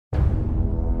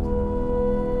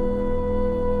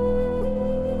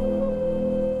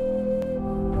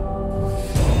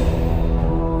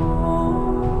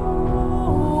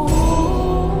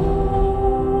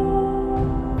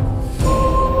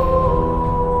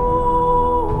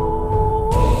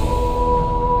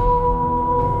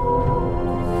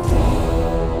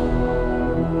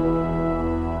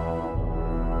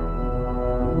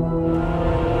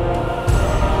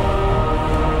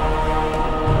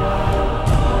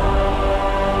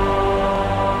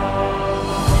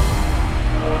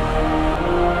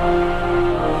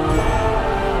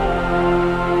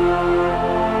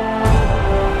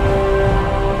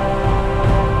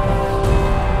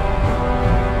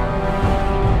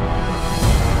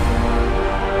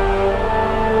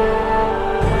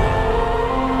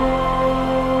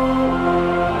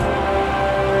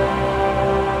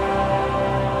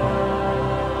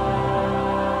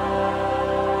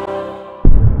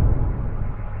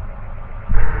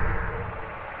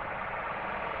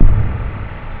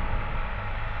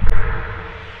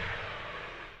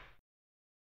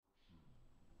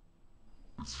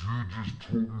If you just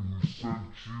told me who sent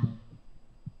you,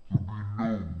 there'd be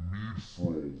no need for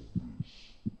all this.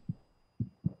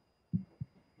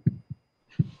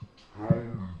 Tell me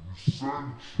who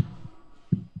sent you.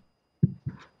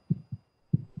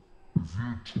 If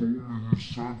you told me who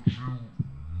sent you,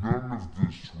 none of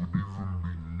this would even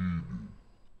be needed.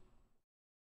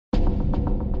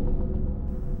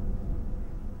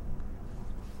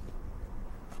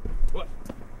 What?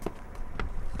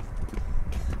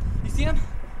 You see them?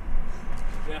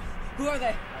 Yeah. Who are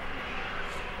they?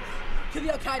 Could be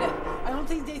Al-Qaeda. I don't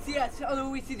think they see us, although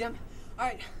we see them.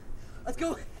 Alright, let's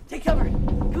go. Take cover.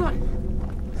 Come on.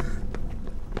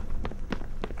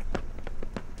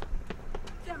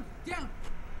 Down, down.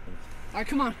 Alright,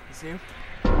 come on. You see him?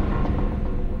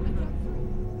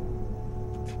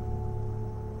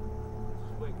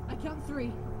 I count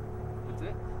three. That's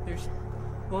it? There's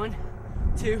 1,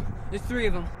 2, there's 3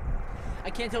 of them. I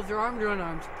can't tell if they're armed or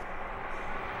unarmed.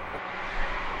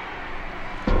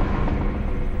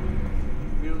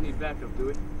 We don't need backup, do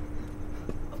we?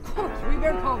 Of course, we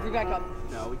better call for backup.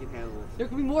 No, we can handle this. There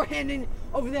could be more handing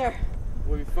over there.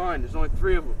 We'll be fine. There's only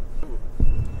 3 of them.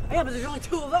 Yeah, but there's only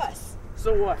 2 of us.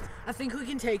 So what? I think we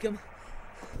can take them.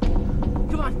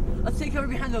 Come on, let's take cover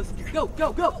behind those. Go,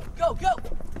 go, go, go, go!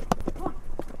 Come on.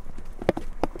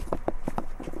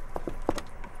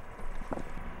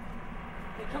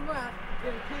 Okay, come around. We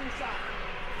have a clean shot.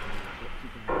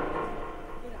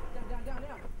 Go down, down, down,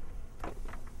 down.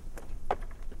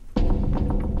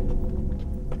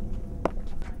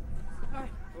 Alright,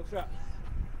 Full shot.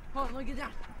 hold on, let me get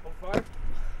down. Hold fire.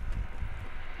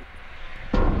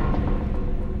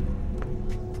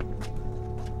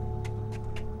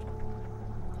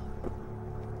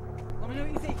 Let me know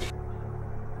what you think.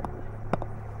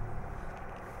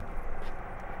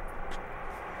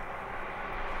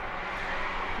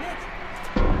 Mitch!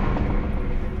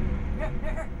 Here,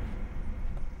 here, here.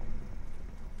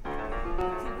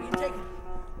 I think we can take it.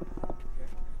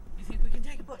 I think we can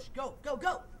take a push. Go, go,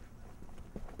 go!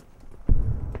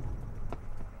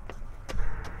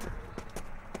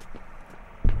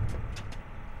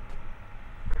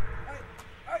 Alright,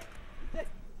 alright. There,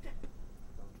 there.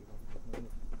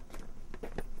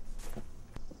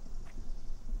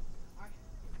 Alright,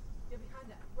 get behind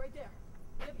that, right there.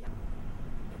 Get behind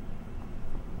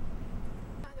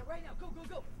that right now, go, go,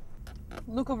 go!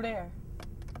 Look over there.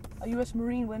 A U.S.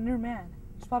 Marine with a new man.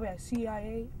 He's probably a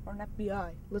CIA or an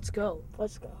FBI. Let's go.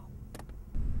 Let's go.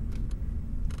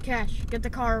 Cash, get the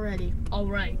car ready. All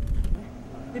right.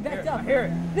 They backed up. I hear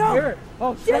it. No! I hear it.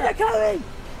 Oh, Shit, shit. they're coming!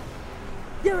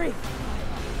 Yuri!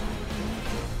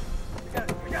 Go,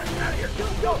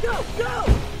 go, go,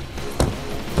 go!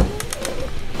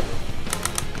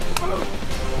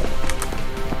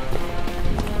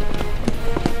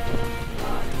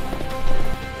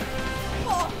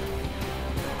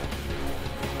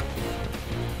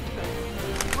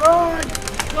 Run!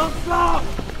 Don't stop!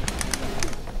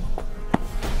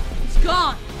 It's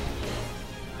gone.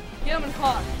 Get him in the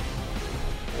car.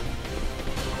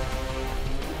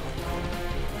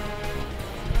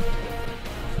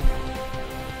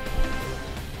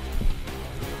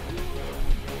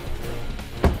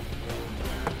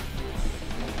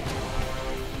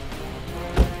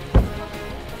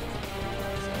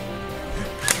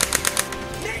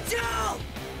 Mitchell!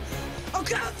 I'll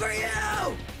come for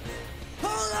you!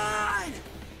 Hold on!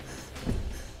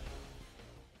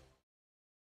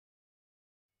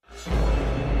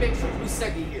 Mitchell, who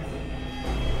sent you here?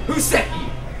 Who sent you?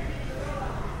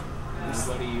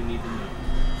 Nobody you need to know.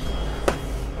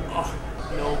 Oh,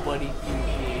 nobody you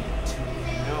need to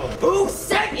know. No. Who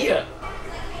sent you? I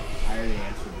already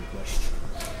answered your question.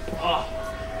 Oh,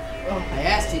 I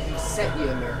asked you who sent you,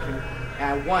 American, and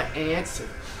I want an answer.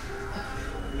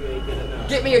 You ain't gonna know.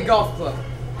 Get me a golf club.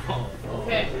 Oh,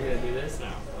 Okay. We're gonna do this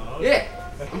now. Oh, Yeah,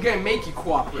 I'm gonna make you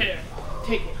cooperate. Here,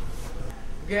 take it.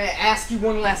 I'm gonna ask you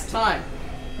one last time.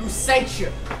 Who sent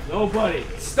you? Nobody.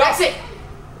 Stop it!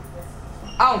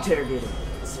 I'll interrogate him.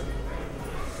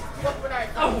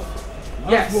 Oh.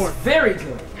 Yes, Osborne. very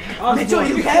good. Mitchell,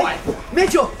 you be okay? quiet.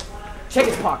 Mitchell! Check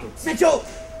his pockets. Mitchell!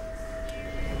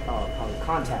 Oh,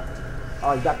 contact.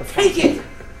 Oh, you got the Take it!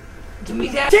 Give me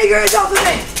that. Take your hands off of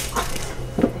me!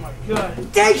 Oh my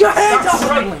god. Take your hands Stop off of me!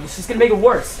 struggling. It's just gonna make it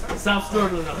worse. Stop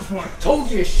struggling, Osborne.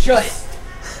 Told you to shut it.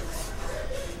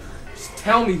 Just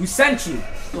tell me who sent you.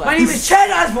 My name is Chad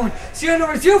Osborne! Serial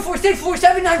number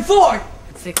 0464794!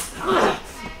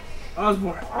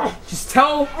 Osborne. Just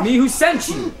tell me who sent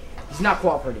you. He's not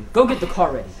cooperating. Go get the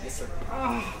car ready. Yes, sir.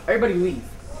 Everybody leave.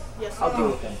 Yes, I'll deal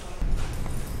with them.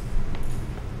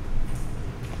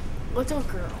 Little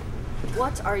girl,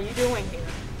 what are you doing here?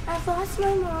 I've lost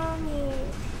my mommy.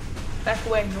 Back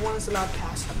away. No one is allowed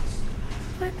past us.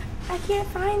 But I can't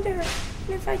find her. And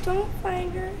if I don't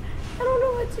find her, I don't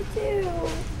know what to do.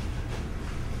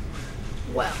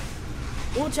 Well,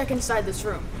 we'll check inside this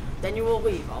room. Then you will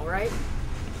leave, alright?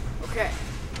 Okay.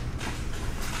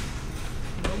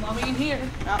 No mommy in here.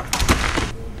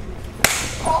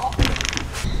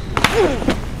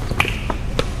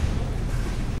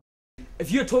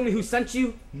 If you had told me who sent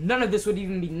you, none of this would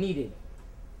even be needed.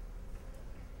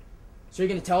 So you're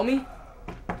gonna tell me?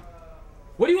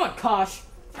 What do you want, Kosh?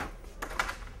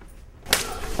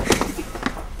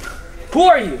 Who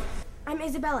are you? I'm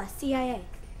Isabella, CIA.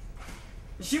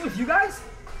 Is she with you guys?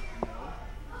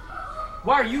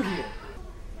 Why are you here?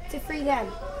 To free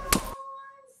them.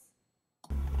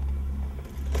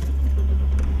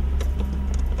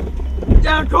 Get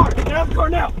out of the car! Get out of the car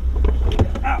now!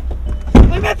 Out!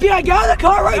 I'm FBI! Get out of the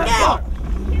car right now!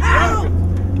 Out!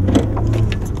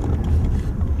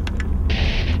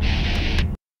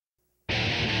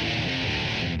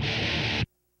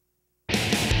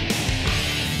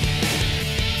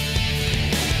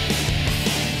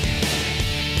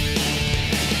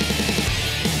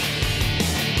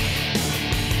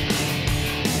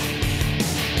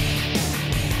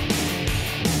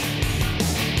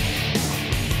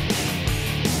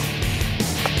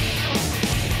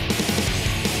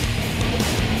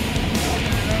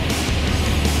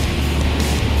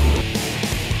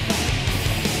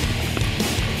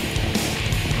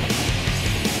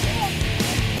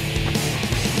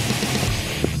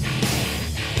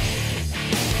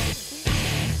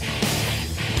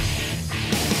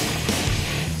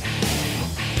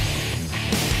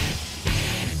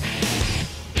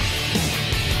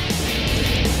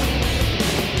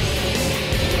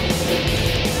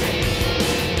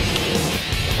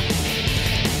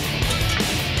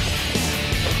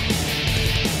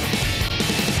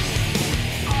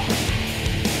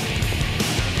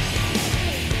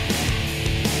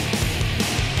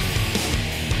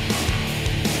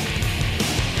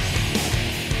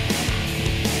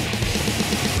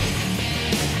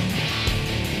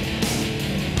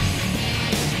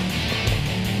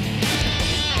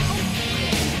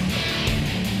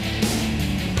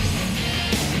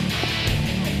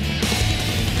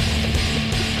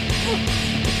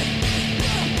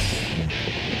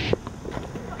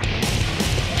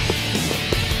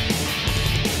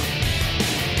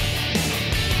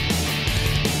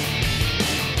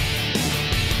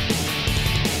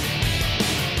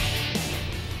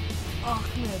 Oh,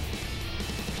 come here.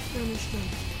 I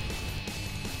understand.